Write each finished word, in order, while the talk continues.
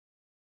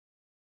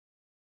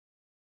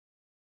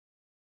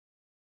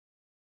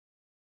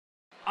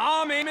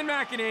I'm Eamon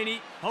McEnany.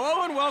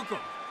 Hello and welcome.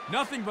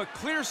 Nothing but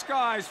clear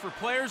skies for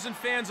players and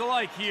fans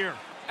alike here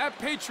at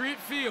Patriot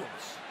Fields.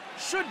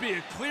 Should be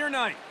a clear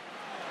night.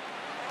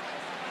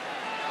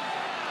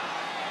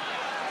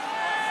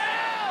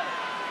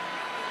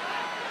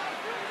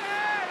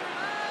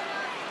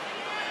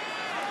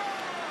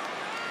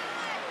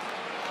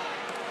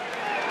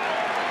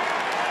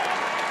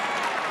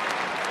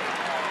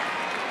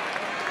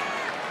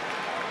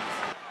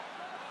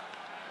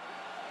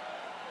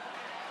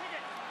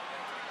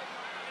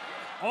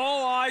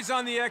 All eyes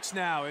on the X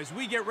now as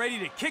we get ready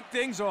to kick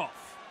things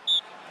off.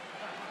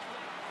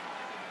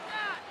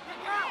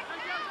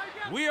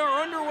 We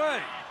are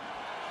underway.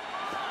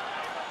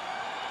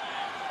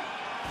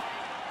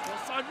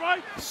 Side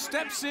right.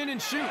 Steps in and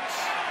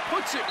shoots.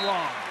 Puts it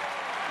wide.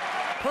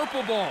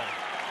 Purple ball.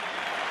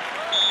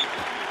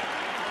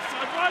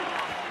 Side right.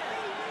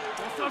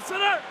 Side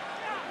center.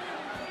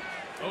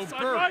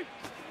 Side right.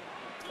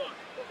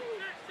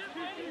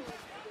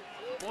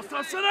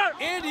 Side center.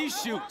 And he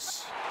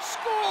shoots.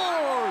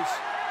 Scores!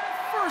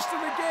 First of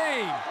the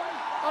game.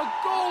 A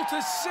goal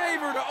to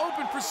savor to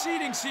open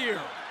proceedings here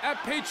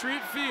at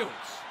Patriot Fields.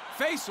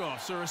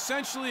 Face-offs are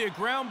essentially a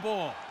ground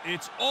ball.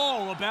 It's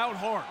all about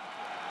heart.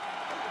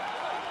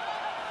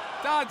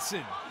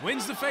 Dodson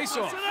wins the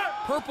face-off.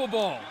 Purple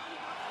ball.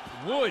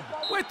 Wood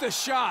with the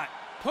shot.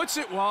 Puts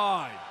it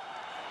wide.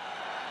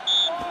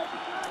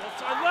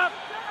 Side left.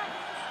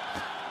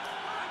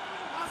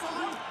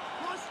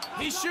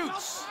 He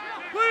shoots.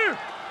 Clear.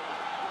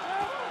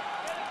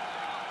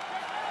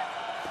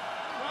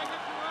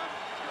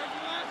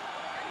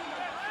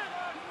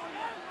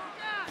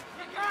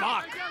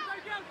 Bach.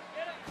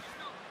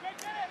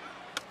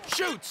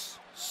 Shoots.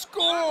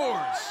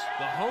 Scores.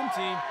 The home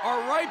team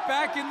are right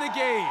back in the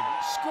game.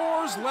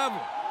 Scores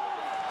level.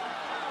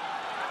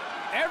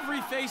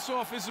 Every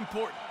face-off is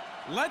important.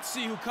 Let's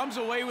see who comes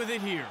away with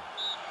it here.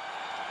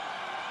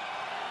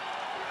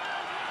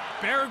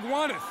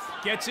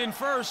 Baragwanath gets in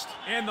first,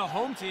 and the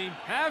home team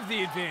have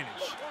the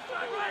advantage.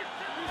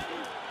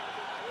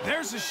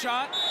 There's a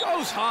shot.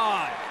 Goes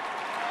high.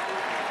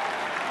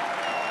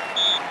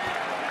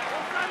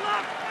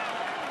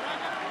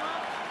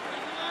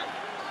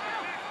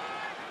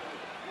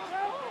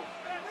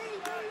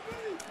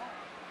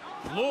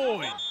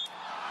 Lloyd.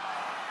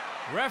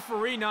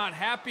 Referee not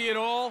happy at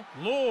all.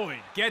 Lloyd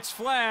gets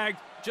flagged,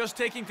 just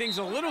taking things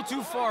a little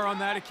too far on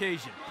that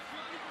occasion.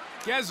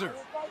 Gezer.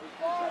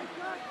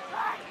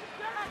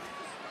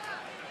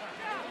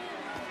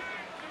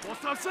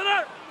 Side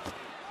center.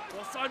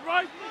 Side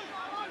right.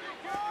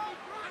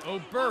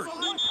 O'Bert.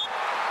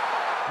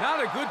 Not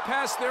a good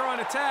pass there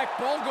on attack.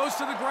 Ball goes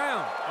to the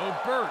ground.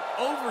 O'Bert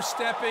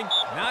overstepping,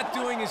 not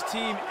doing his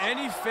team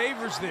any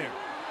favors there.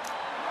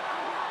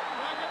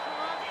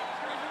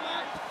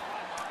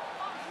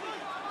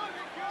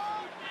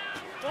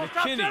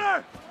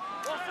 McKinney.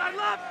 Ball side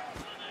left.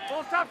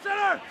 Ball top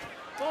center.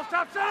 Ball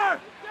top center.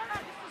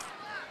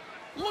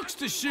 Looks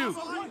to shoot.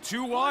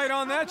 Too wide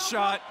on that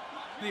shot.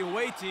 The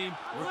away team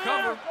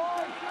recover.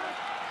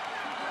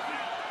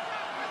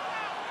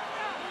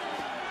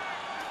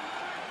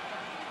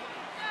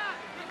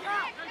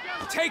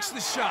 Takes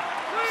the shot.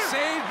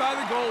 Saved by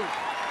the goal.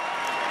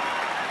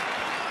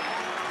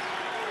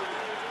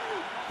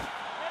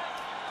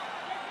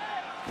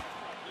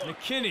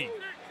 McKinney.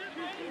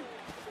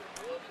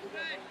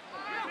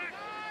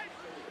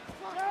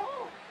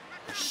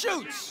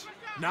 Shoots.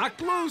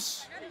 Knocked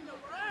loose.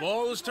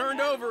 Ball is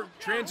turned over.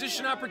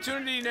 Transition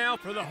opportunity now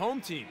for the home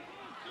team.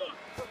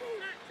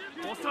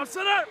 Ball top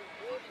center.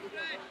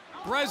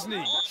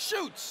 Bresney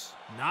shoots.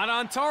 Not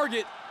on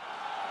target.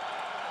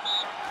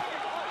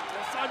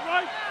 Ball side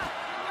right.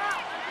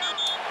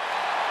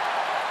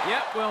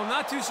 Yeah, well,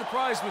 not too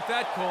surprised with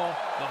that call.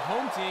 The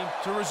home team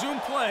to resume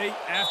play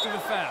after the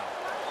foul.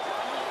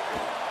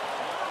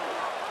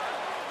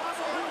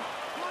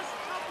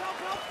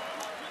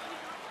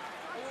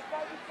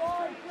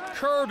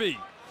 Kirby.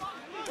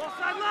 Ball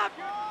side left.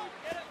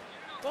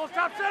 Ball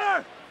top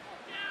center.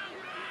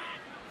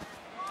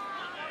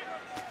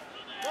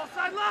 Ball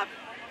side left.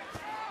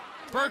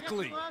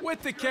 Berkeley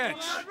with the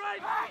catch. Side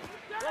right.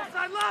 Ball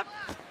side left.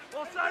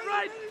 Ball side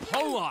right.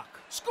 Holock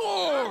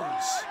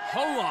scores.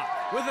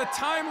 Holock with a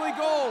timely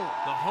goal.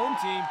 The home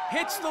team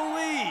hits the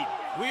lead.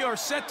 We are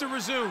set to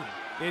resume.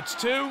 It's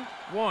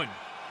 2-1.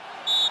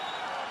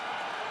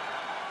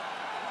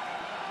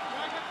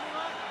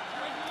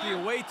 The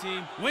away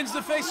team wins the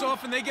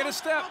faceoff and they get a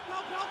step.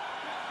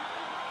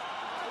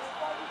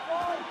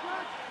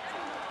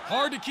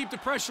 Hard to keep the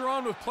pressure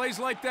on with plays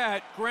like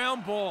that.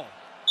 Ground ball.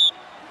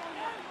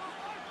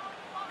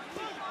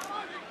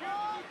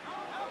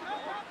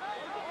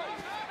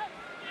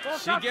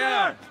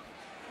 Shigeru.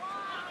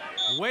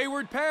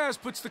 Wayward pass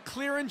puts the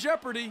clear in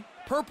jeopardy.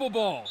 Purple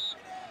ball.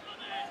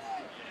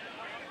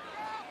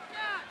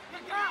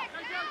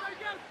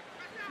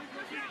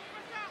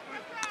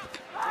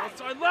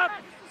 Outside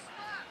left.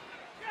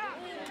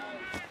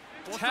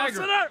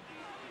 Taggart.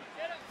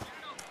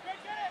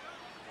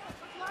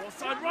 Ball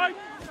side right.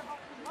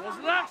 Ball's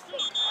next.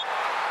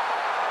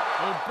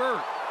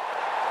 O'Bert.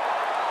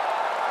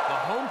 The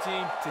home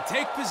team to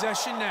take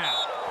possession now.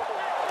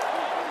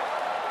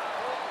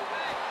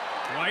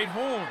 Right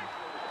horn.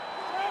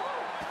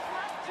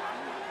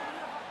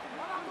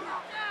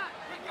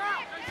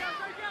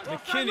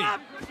 McKinney.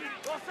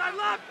 Ball side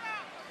left.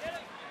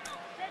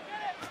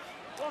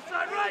 Ball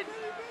side right.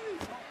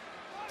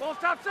 Ball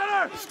top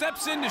center.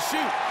 Steps in to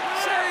shoot.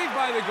 Saved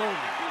by the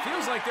goalie.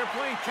 Feels like they're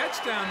playing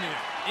catch down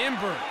there.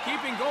 Imber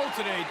keeping goal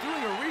today,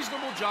 doing a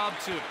reasonable job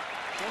too.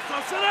 Ball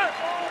top center.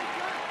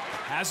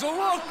 Has a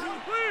look.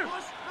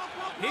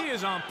 He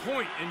is on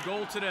point in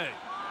goal today.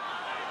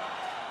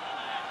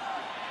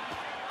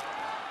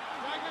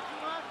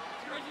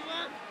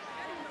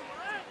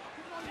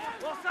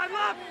 Ball side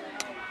left.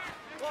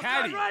 Ball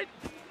Caddy. side right.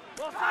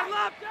 Ball side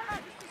left.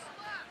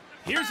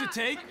 Here's a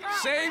take,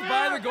 saved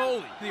by the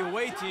goalie. The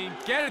away team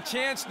get a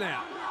chance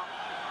now.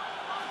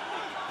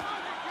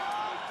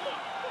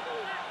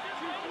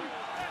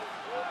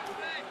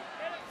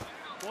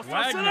 Ball side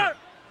Wagner. center.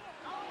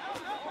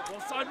 Ball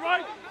side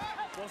right.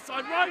 Ball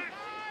side right.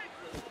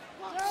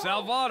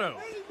 Salvato.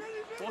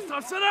 Ball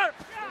top center.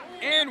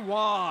 And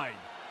wide.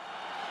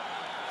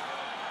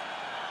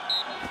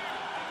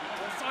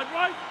 Ball side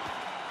right.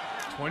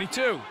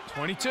 22.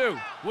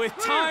 With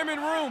time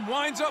and room,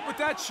 winds up with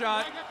that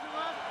shot.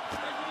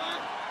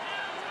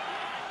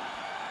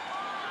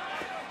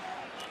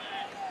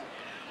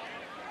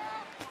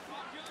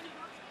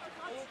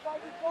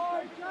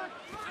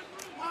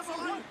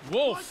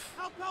 Wolf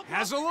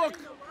has a look.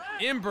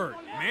 Imbert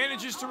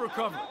manages to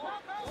recover.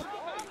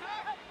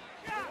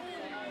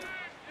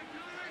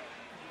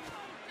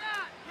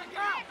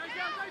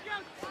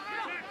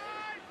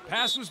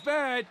 Pass was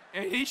bad,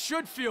 and he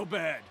should feel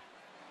bad.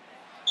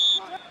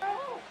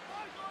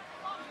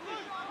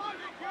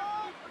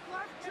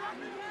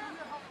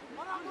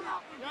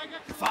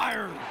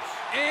 Fires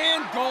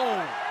and goal.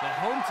 The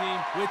home team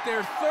with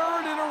their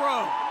third in a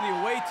row. The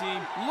away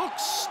team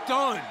looks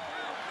stunned.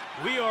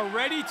 We are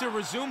ready to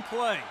resume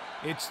play.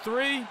 It's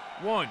 3-1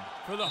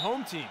 for the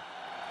home team.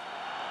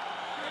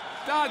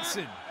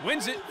 Dodson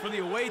wins it for the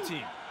away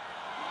team.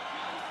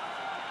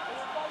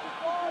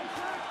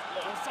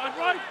 Ball side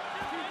right.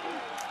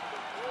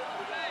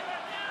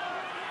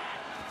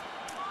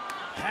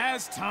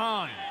 Has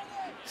time.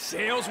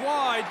 Sails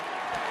wide.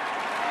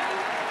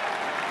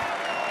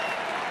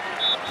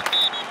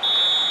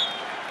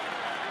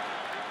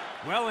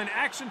 Well, an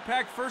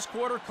action-packed first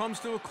quarter comes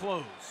to a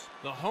close.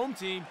 The home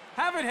team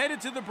haven't headed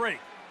to the break,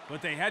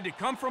 but they had to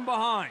come from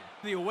behind.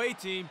 The away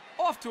team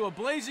off to a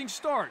blazing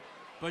start,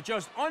 but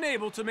just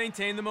unable to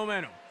maintain the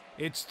momentum.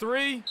 It's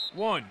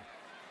 3-1.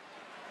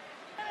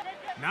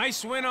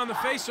 Nice win on the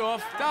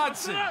face-off.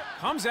 Dodson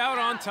comes out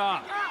on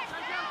top.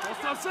 Ball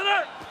top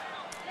center.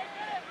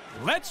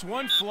 Lets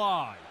one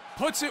fly.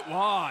 Puts it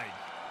wide.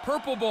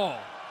 Purple ball.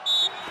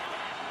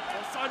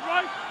 Ball side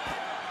right.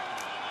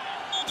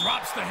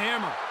 Drops the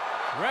hammer.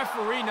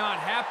 Referee not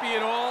happy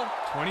at all.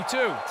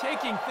 22.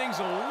 Taking things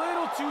a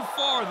little too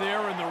far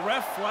there, and the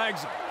ref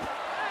flags him.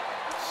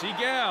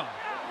 Seagal.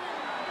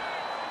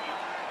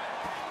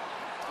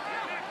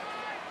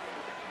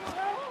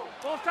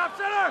 Ball top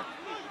center.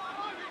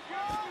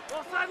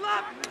 Ball side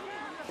left.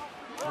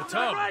 Ball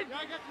side Matub right.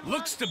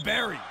 looks to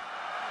bury.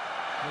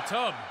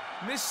 Matub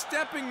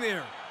misstepping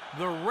there.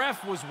 The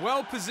ref was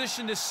well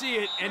positioned to see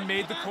it and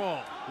made the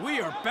call.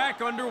 We are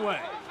back underway.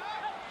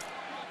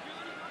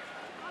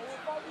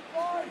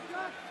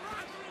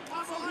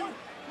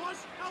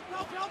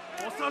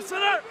 Ball top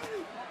center.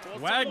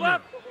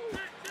 Wagner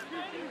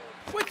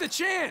with the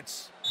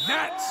chance.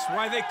 That's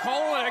why they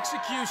call it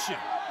execution.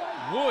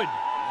 Wood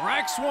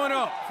racks one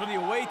up for the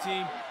away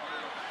team.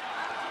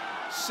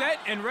 Set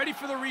and ready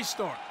for the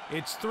restart.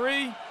 It's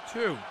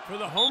 3-2 for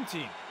the home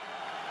team.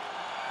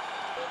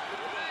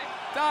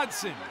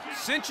 Dodson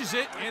cinches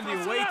it, and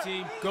the away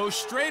team goes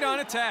straight on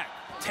attack.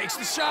 Takes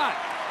the shot.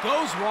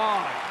 Goes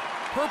wide.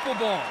 Purple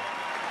ball.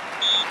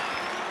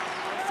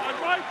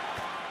 Side right.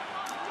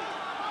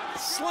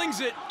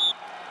 Slings it.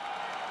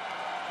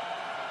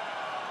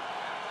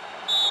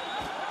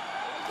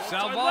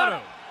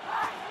 Salvato.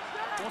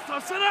 Ball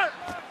top center.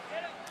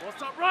 Ball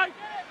top right.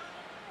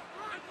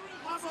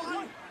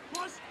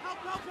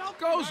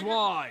 Goes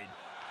wide.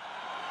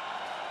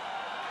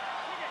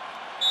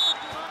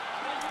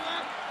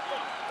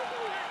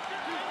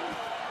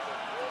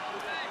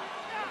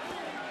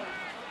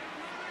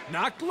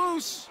 Knocked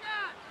loose.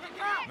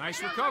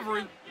 Nice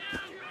recovery.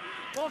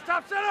 Ball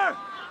top center.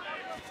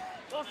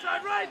 Ball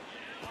side right.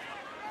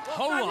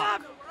 Ball side Hollock.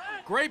 left.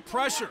 Great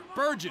pressure.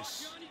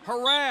 Burgess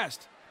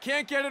harassed.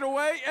 Can't get it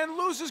away and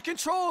loses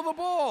control of the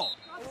ball.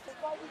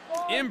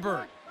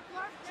 Imbert.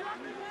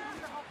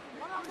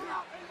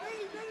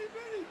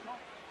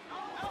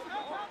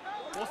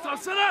 Ball top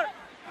center.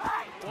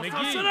 Ball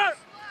top McGee. center.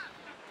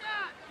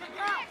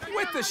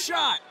 With the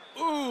shot.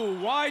 Ooh,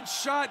 wide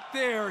shot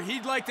there.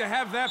 He'd like to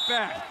have that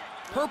back.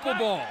 Purple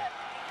ball.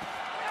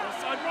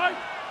 Ball side right.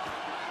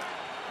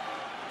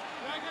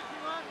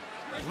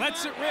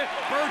 Lets it rip.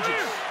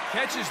 Burgess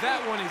catches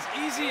that one as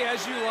easy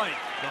as you like.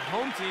 The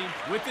home team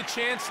with the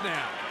chance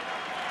now.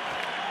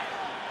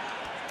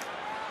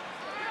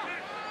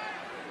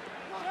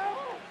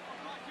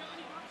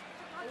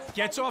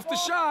 Gets off the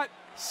shot.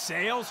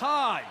 Sails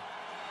high.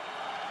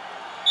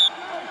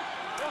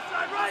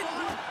 Offside right.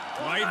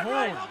 Right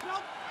horn.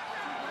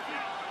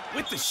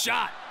 With the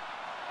shot.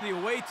 The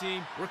away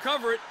team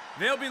recover it.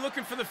 They'll be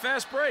looking for the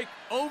fast break.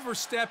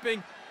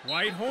 Overstepping.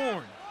 Right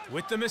horn.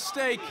 With the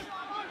mistake.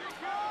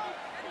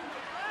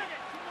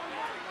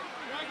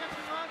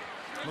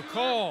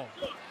 McCall.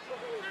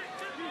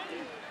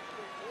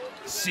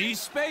 Sees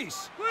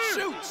space.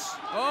 Shoots.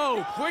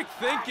 Oh, quick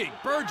thinking.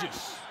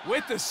 Burgess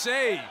with the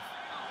save.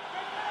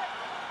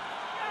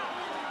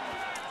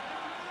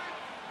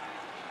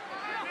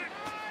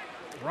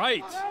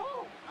 Right.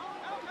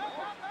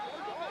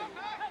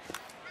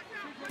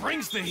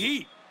 Brings the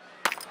heat.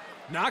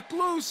 Knocked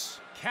loose.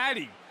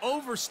 Caddy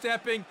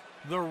overstepping.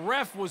 The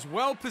ref was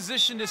well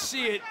positioned to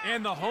see it,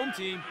 and the home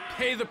team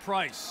pay the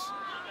price.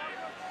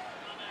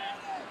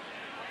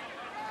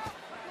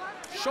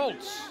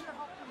 Schultz.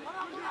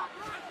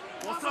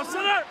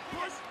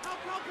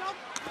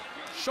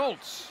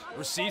 Schultz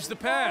receives the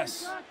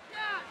pass.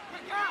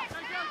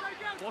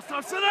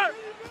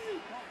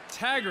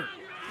 Taggart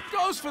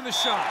goes for the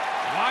shot.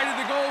 Wide of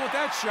the goal with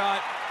that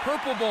shot.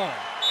 Purple ball.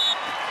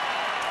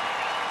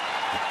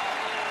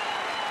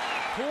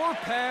 Poor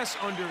pass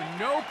under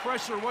no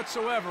pressure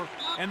whatsoever,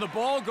 and the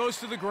ball goes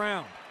to the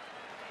ground.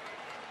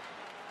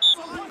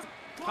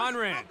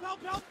 Conrad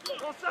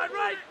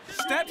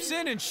steps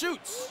in and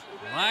shoots.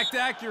 Lacked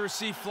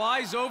accuracy,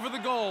 flies over the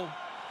goal.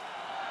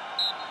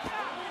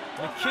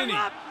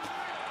 McKinney.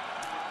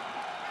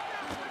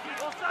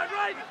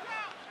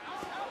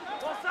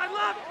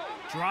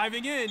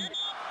 Driving in.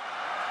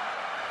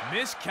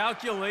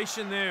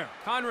 Miscalculation there.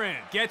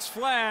 Conrad gets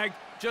flagged,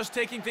 just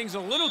taking things a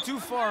little too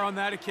far on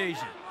that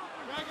occasion.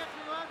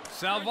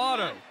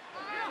 Salvato.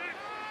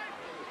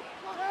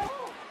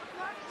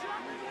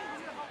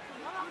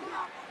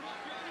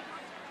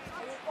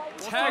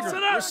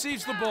 Taggart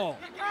receives the ball.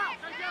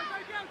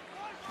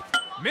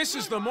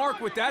 Misses the mark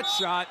with that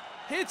shot.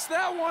 Hits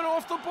that one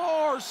off the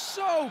bar.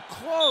 So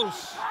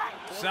close.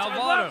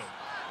 Salvato.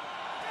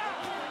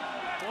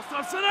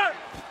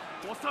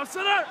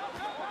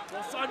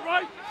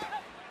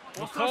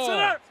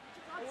 McCall.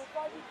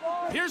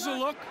 Here's a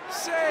look.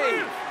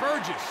 Save.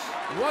 Burgess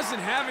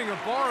wasn't having a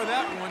bar of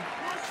that one.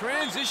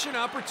 Transition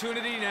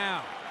opportunity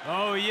now.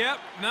 Oh, yep,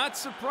 not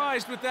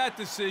surprised with that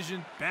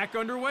decision. Back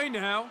underway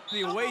now,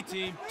 the away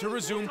team to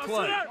resume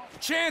play.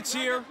 Chance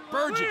here,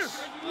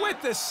 Burgess with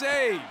the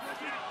save.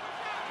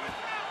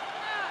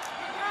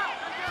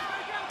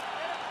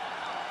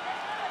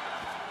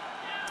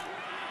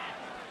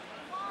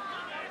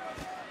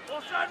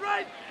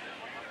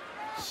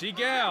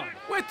 Seagal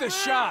with the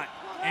shot,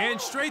 and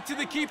straight to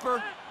the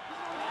keeper.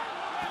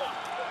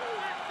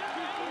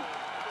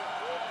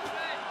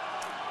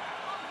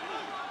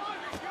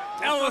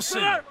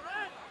 Ellison.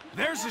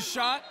 There's a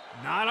shot.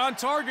 Not on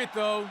target,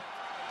 though.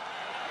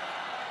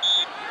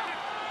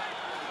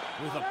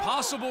 With a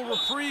possible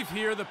reprieve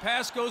here, the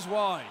pass goes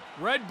wide.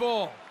 Red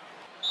ball.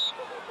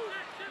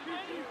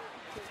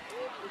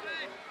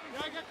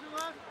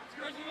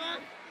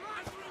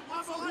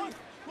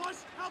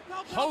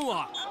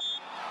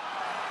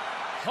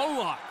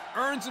 Holock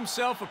earns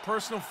himself a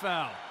personal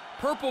foul.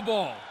 Purple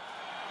ball.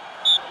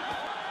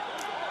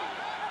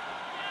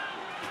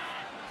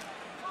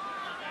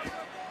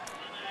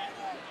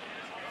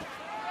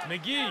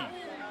 McGee.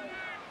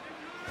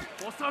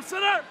 Ball stop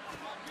center.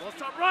 Ball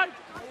stop right.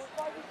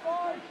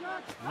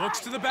 Looks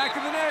to the back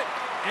of the net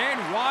and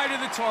wide of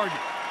the target.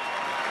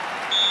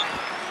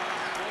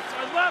 Ball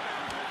side left.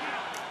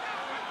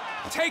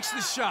 Takes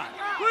the shot.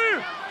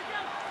 Clear.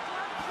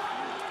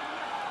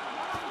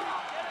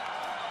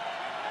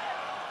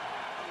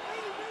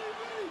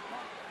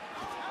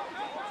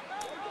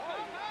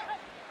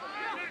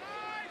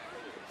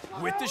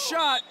 With the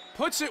shot,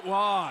 puts it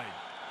wide.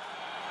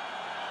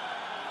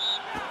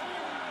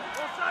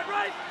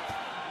 Right.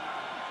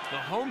 The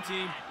home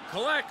team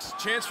collects.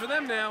 Chance for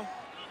them now.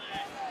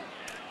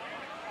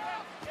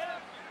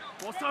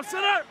 Ball stop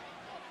center.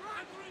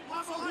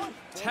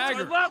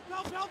 Taggart.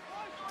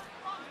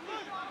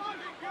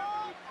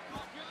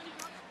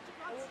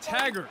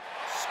 Taggart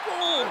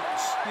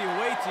scores. The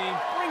away team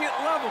bring it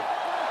level.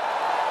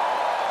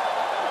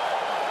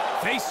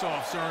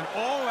 Face-offs are an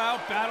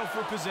all-out battle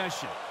for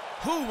possession.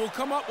 Who will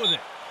come up with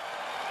it?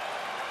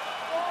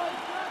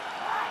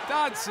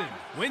 Dodson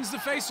wins the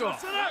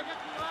face-off.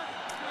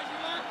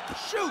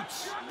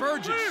 Shoots.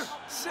 Burgess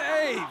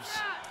saves.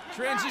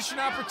 Transition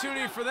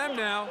opportunity for them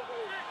now.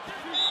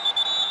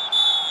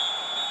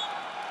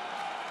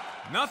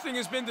 Nothing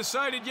has been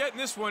decided yet in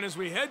this one as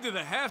we head to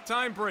the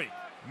halftime break.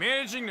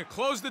 Managing to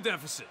close the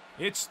deficit.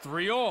 It's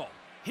 3-all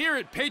here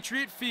at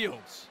Patriot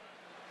Fields.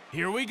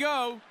 Here we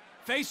go.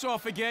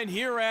 Face-off again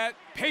here at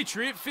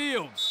Patriot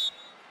Fields.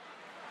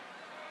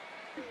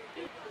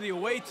 The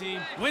away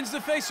team wins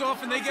the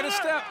face-off and they get a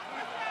step.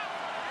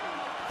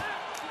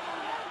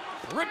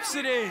 Rips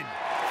it in.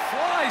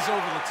 Flies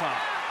over the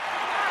top.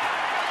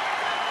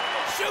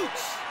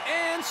 Shoots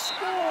and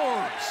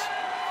scores.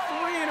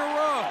 3 in a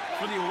row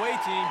for the away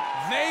team.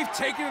 They've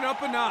taken it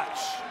up a notch.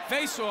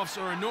 Face-offs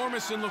are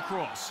enormous in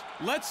lacrosse.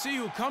 Let's see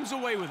who comes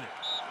away with it.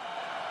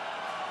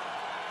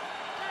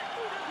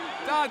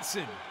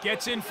 Dodson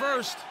gets in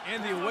first,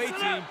 and the away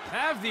team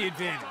have the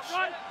advantage.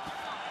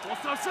 Ball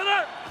stop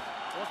center.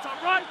 Ball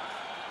stop right.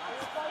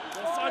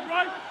 Ball side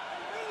right.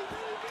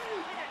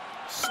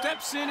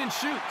 Steps in and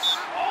shoots.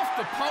 Off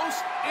the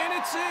post, and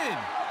it's in.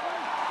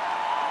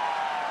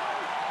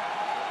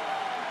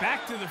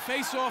 Back to the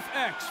face-off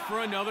X for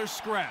another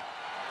scrap.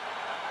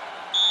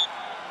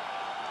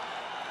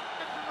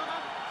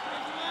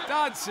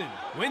 Dodson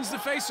wins the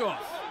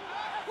face-off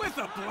with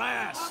a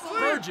blast.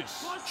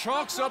 Burgess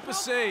chalks up a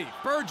save.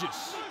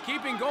 Burgess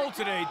keeping goal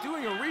today,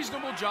 doing a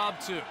reasonable job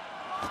too.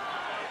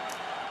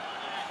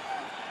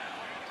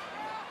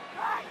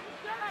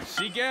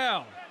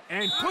 Seagal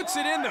and puts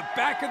it in the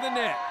back of the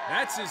net.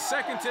 That's his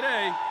second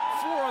today.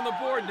 4 on the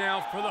board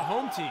now for the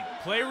home team.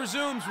 Play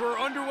resumes. We're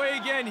underway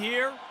again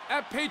here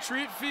at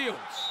Patriot Fields.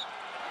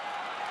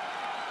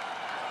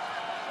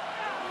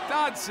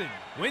 Dodson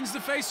wins the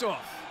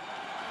face-off.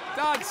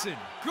 Dodson,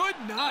 good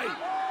night.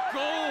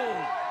 Goal.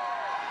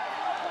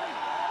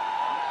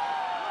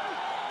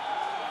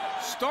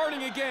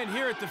 Starting again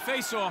here at the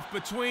face-off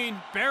between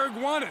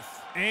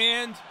Baragwanath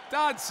and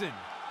Dodson.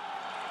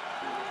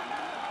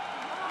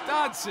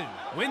 Dodson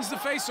wins the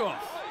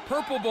face-off.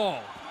 Purple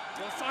ball.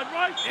 Side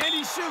right. And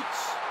he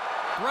shoots.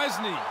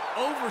 Bresny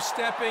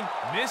overstepping.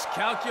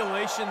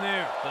 Miscalculation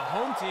there. The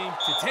home team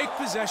to take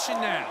possession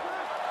now.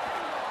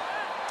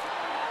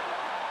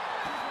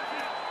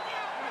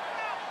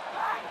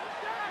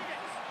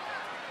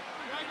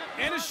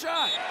 And a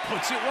shot.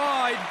 Puts it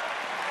wide.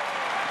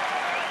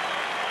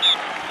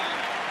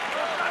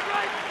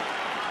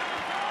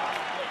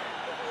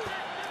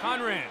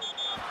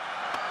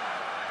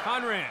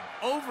 Conrad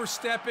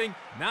overstepping,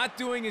 not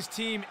doing his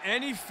team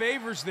any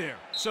favors there.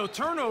 So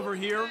turnover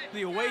here,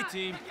 the away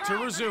team to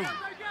resume.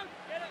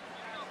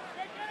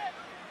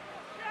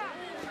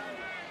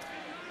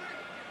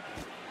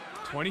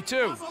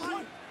 .22.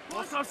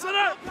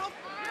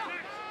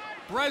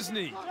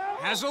 Bresny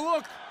has a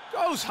look,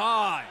 goes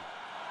high.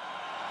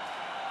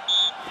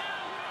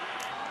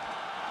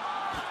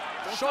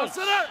 Schultz.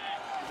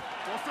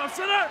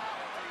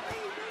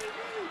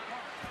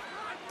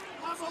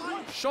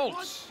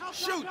 Schultz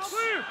shoots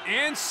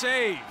and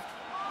saved.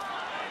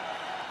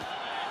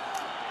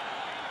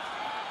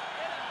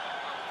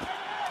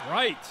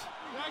 Right.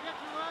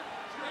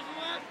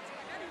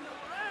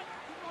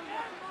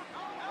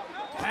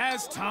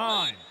 Has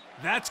time.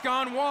 That's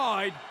gone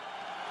wide.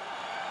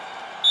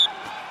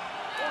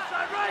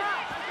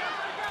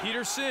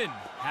 Peterson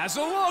has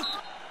a look.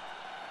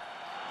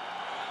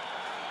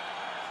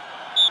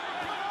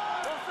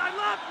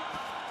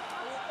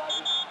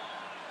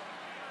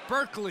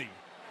 Berkeley.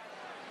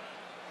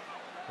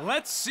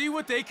 Let's see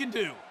what they can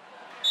do.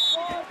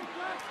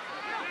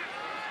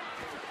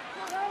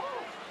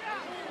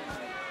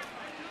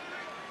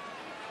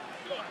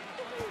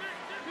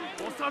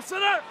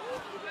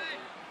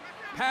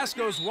 Pass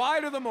goes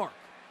wide of the mark.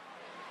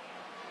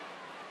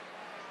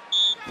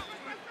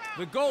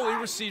 The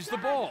goalie receives the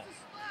ball.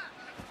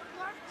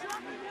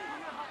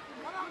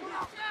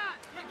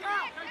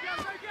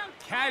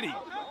 Caddy.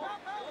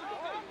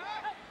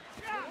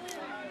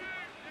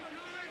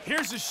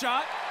 Here's a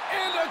shot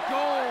and a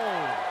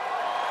goal.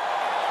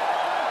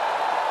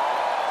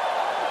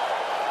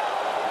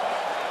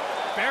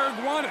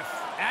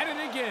 Baragwanath at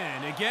it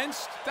again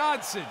against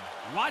Dodson.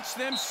 Watch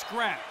them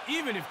scrap,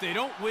 even if they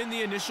don't win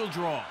the initial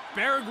draw.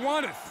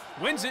 Baragwanath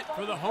wins it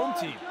for the home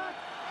team.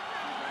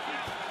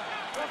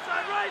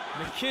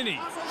 McKinney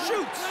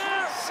shoots,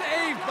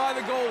 saved by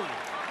the goalie.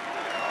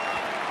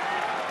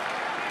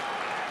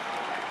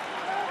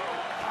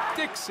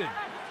 Dixon.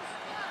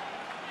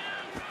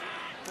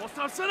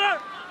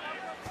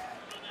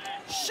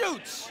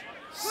 Shoots,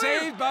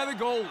 saved by the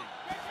goalie.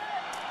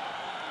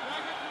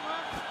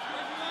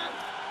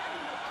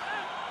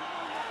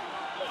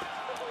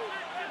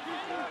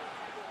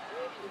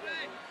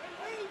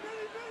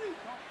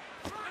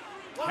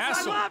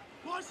 Castle.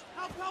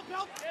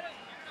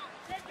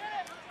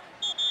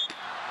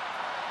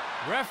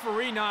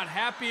 Referee not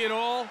happy at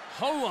all.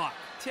 Hollock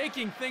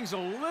taking things a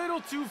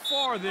little too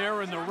far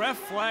there, and the ref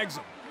flags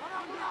him.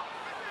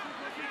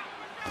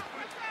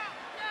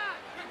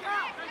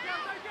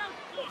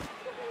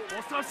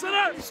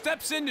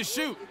 Steps in to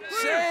shoot.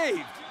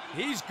 Saved.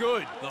 He's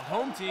good. The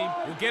home team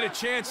will get a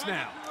chance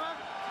now.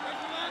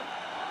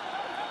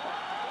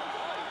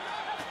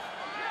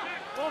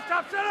 Ball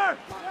stop center.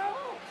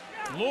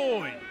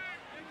 Lloyd.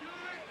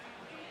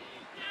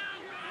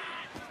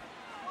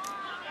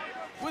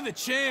 With a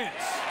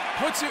chance.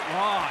 Puts it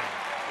wide.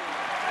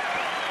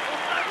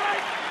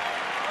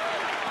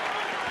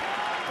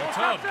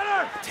 Tub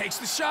takes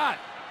the shot.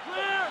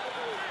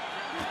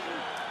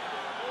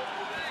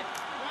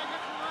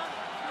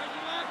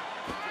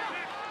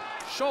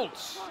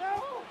 Schultz.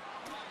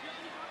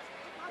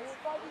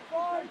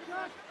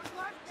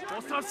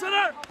 Ball stop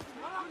center.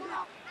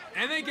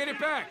 And they get it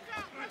back.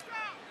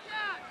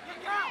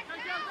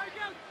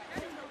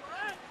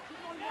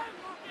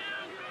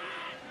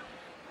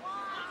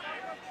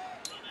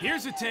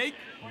 Here's a take.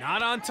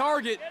 Not on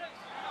target.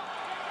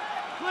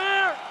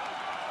 Clear!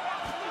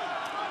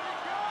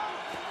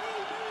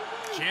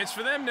 Chance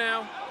for them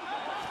now.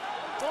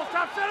 Ball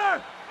top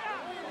center!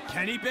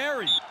 Kenny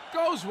Berry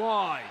goes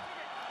wide.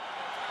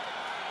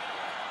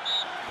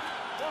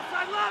 Ball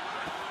side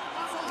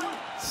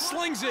left!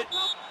 Slings it.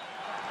 Ball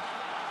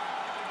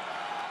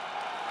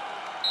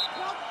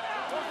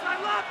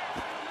side left!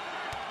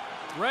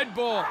 Red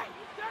ball.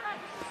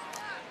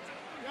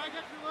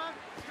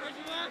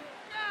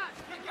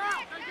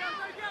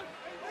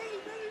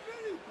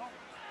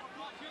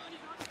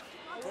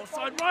 Ball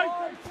side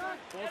right!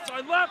 Ball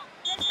side left!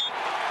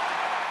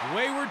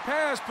 Wayward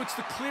pass puts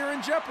the clear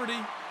in jeopardy.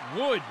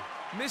 Wood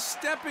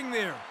misstepping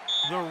there.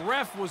 The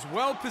ref was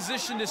well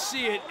positioned to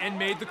see it and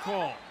made the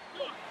call.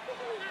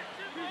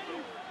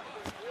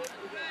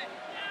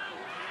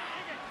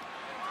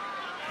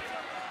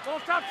 Ball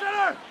top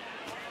center!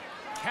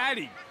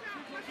 Caddy.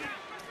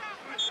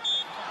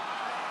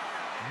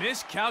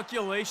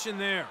 Miscalculation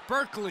there.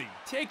 Berkeley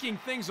taking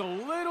things a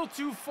little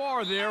too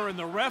far there, and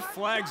the ref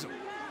flags him.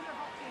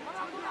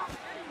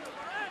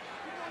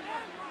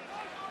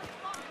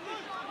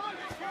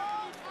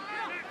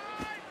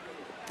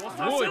 Ball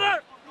side Wood. center!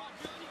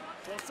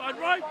 Ball side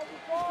right!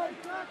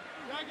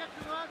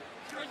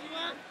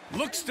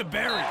 Looks to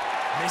Berry.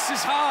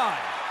 Misses high.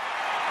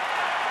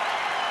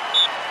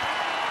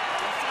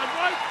 Ball side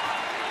right!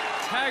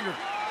 Taggart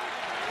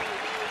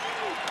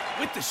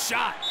with the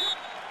shot.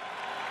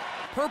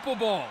 Purple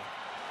ball.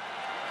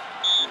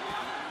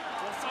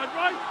 Ball side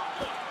right!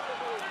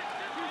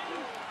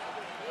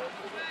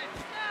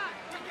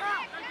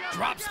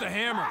 Drops the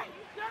hammer.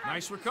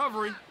 Nice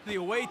recovery. The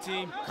away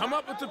team come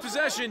up with the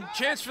possession.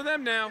 Chance for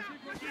them now.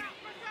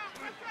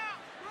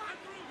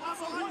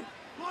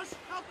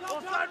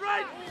 Ball side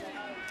right!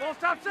 Ball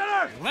top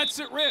center! Lets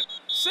it rip.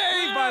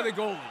 Saved by the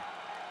goalie.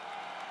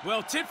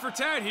 Well, tit for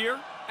tat here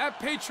at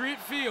Patriot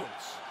Fields.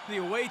 The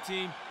away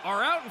team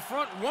are out in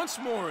front once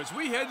more as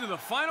we head to the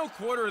final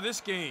quarter of this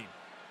game.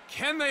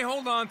 Can they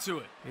hold on to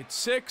it? It's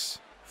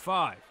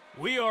 6-5.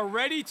 We are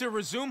ready to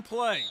resume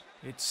play.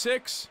 It's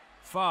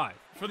 6-5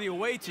 for the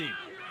away team.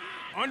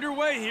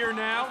 Underway here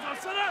now. Top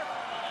center!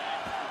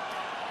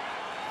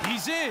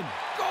 He's in.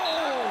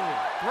 Goal!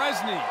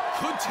 Bresny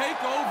could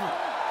take over.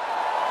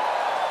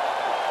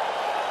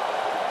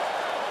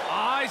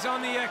 Eyes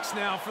on the X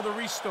now for the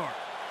restart.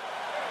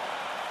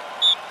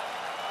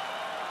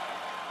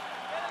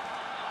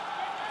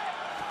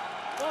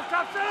 Ball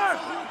top center!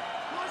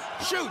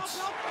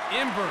 Shoots.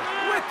 Imber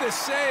with the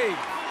save.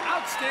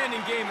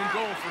 Outstanding game and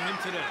goal for him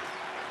today.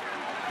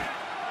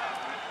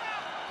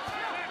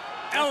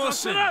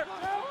 Ellison. Center!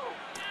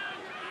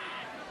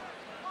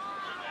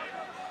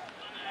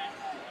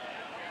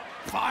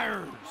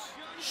 Fires.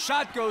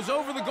 Shot goes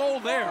over the goal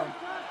there.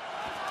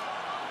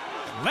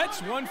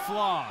 Lets one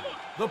fly.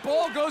 The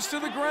ball goes to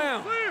the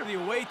ground.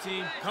 The away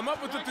team come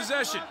up with the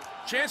possession.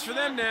 Chance for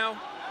them now.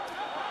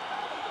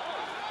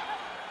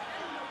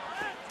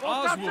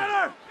 Ball top Oswald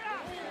center!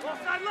 Ball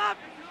side left!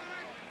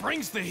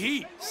 brings the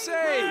heat.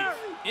 Save.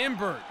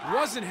 Imbert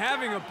wasn't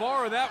having a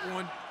bar of that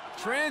one.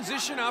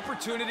 Transition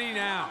opportunity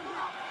now.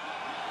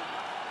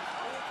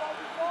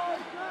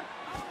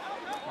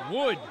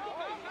 Wood.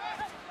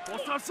 Ball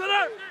top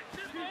center!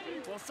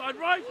 Ball side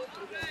right!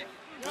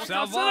 Ball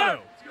top Salvato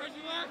center!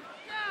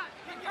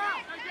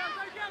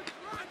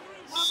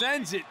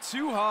 sends it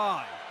too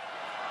high.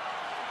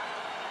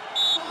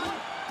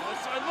 Ball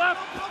side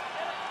left!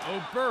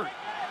 O'Bert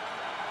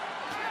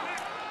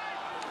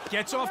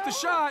gets off the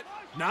shot.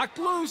 Knocked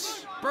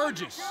loose.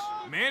 Burgess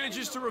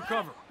manages to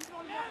recover.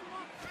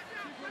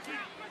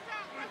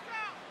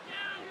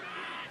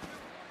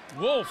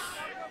 Wolf.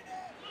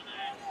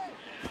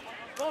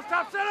 Ball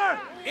top center!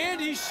 And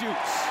he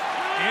shoots.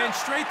 And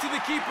straight to the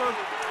keeper.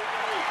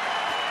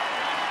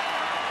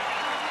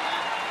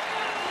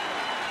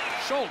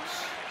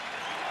 Schultz.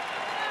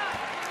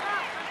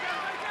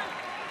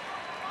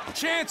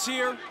 Chance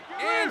here.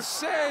 And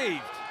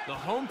saved. The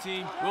home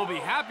team will be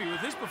happy with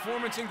his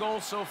performance and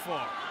goals so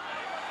far.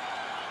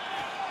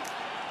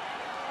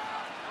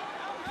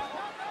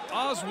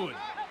 Oswood.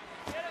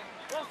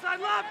 Ball side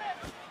left!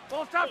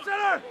 Ball top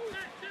center!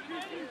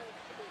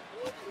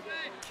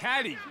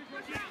 Caddy.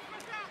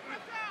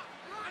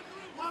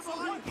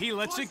 He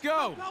lets it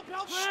go.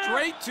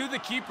 Straight to the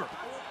keeper.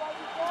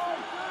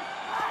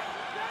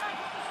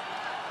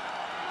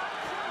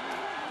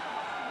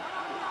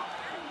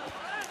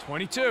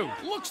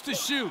 .22 looks to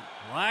shoot.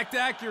 Lacked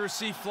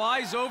accuracy,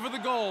 flies over the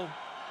goal.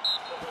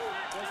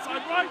 Ball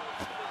side right!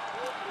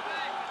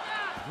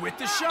 With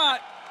the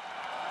shot.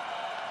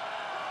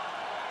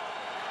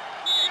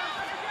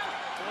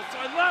 Ball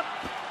side left!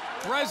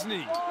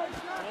 Bresny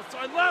Ball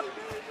side left!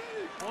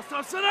 Ball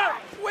top center!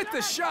 with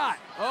the shot.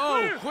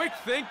 Oh, quick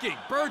thinking.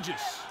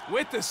 Burgess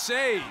with the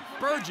save.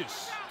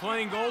 Burgess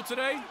playing goal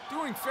today,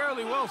 doing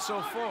fairly well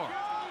so far.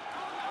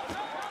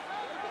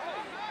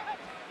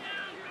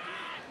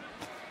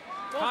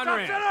 Ball top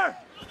Conrad. center!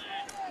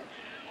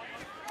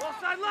 Ball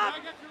side left!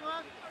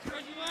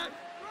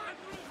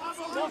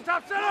 Ball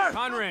top center.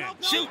 Conrad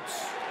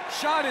shoots.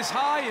 Shot is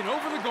high and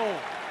over the goal.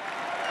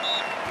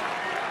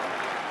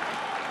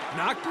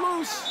 Knocked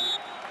loose.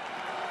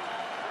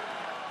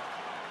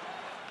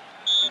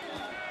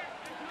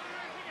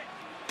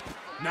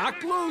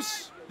 Knocked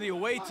loose. The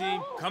away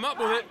team come up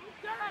with it.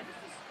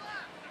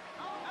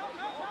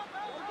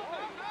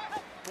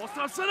 Ball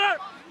top center.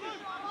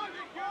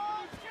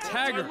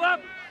 Taggart. Ball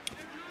side left.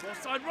 Ball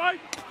side right.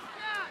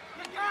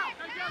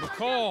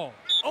 McCall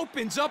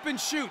opens up and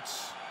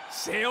shoots.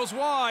 Sails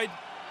wide.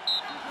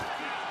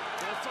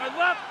 Ball side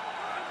left.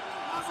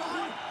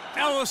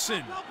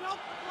 Ellison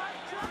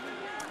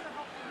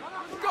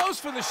goes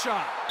for the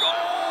shot. Goal!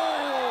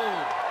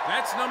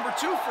 That's number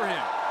 2 for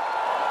him.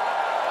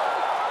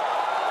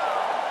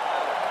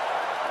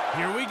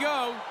 Here we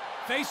go.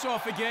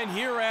 Face-off again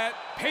here at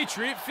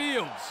Patriot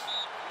Fields.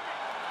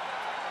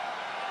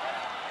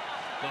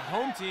 The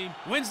home team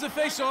wins the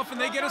face-off and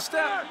they get a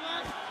step.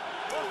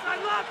 Ball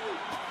side left.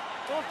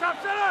 Ball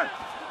top center.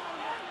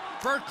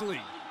 Berkeley.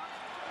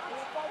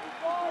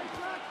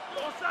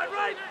 Ball side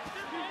right.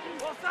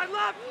 Ball side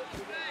left.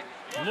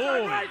 Ball side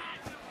Lloyd right.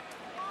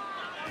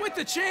 with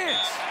the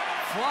chance.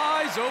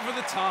 Flies over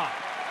the top.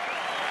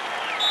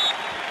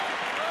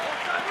 Ball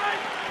side right.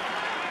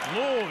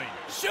 Lloyd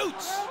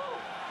shoots.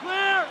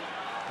 Clear.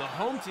 The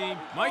home team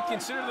might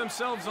consider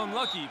themselves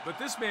unlucky, but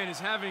this man is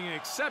having an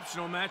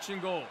exceptional match in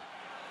goal.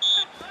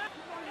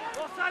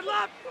 Ball side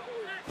left.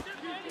 Ball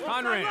side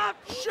Conrad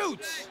left.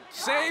 shoots.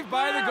 Saved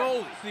by the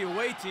goalie. The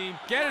away team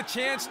get a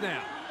chance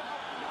now.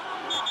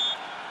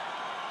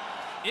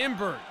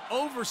 Imbert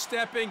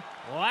overstepping.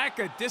 Lack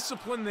of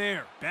discipline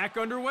there. Back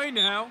underway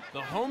now.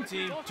 The home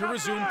team to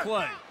resume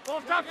play.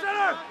 Ball top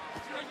center.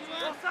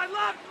 Ball side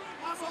left.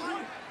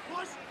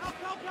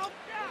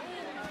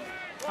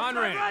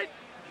 Conrad Right.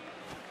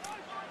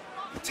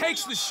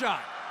 takes the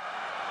shot.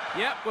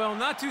 Yep, well,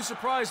 not too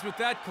surprised with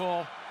that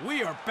call.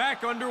 We are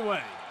back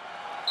underway.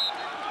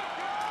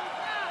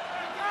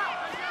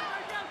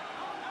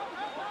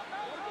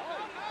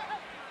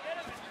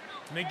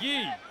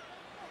 McGee.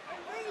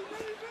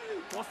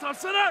 Ball top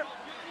center.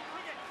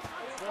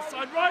 Ball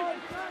side right. Ball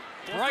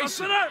top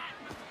Bryson center.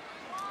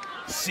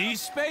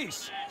 sees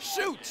space.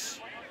 Shoots.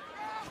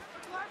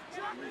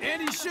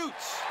 And he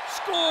shoots.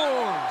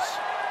 Scores.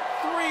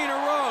 3 in a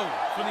row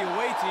for the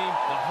away team.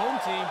 The home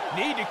team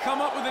need to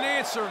come up with an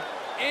answer,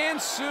 and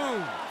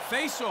soon.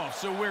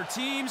 Face-offs are where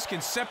teams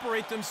can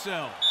separate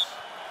themselves.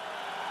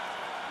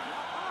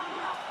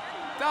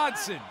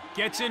 Dodson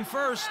gets in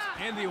first,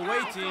 and the away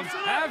team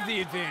have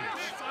the advantage.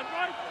 Ball side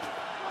right.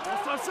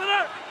 Ball top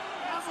center.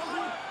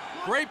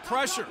 Great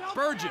pressure.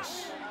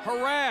 Burgess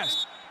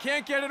harassed.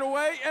 Can't get it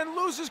away and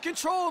loses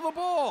control of the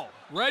ball.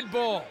 Red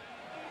ball.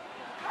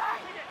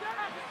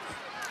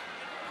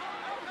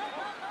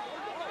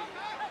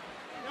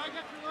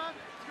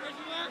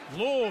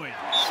 Lloyd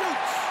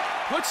shoots.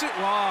 Puts it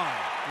wide.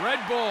 Red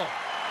ball.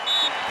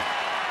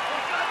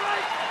 Ball side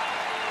right.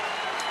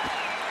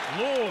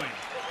 Lloyd.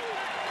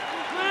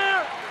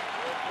 Clear.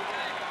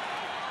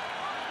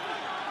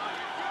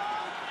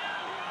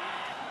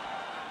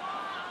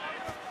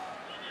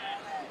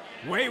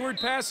 Wayward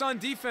pass on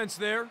defense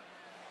there.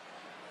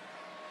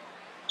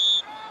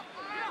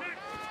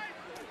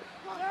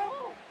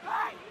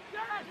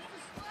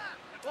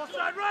 Ball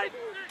side right.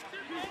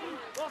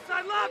 Ball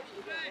side left.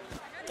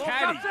 Ball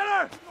Caddy. top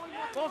center.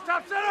 Ball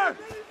top center.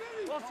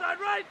 Ball side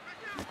right.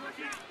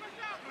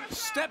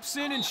 Steps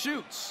in and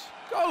shoots.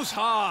 Goes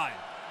high.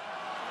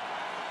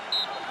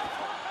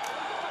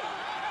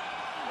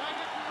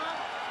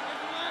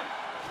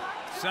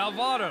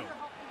 Salvato.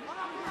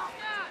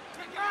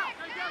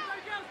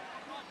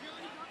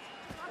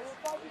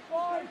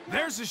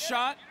 There's a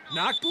shot.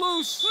 Knocked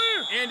loose.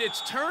 And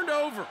it's turned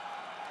over.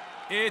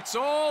 It's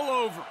all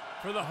over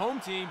for the home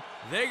team.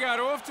 They got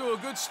off to a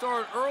good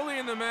start early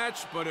in the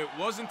match, but it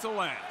wasn't to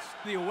last.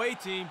 The away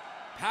team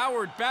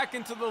powered back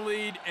into the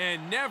lead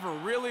and never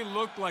really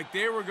looked like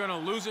they were going to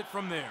lose it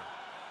from there.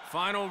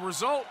 Final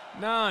result,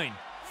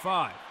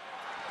 9-5.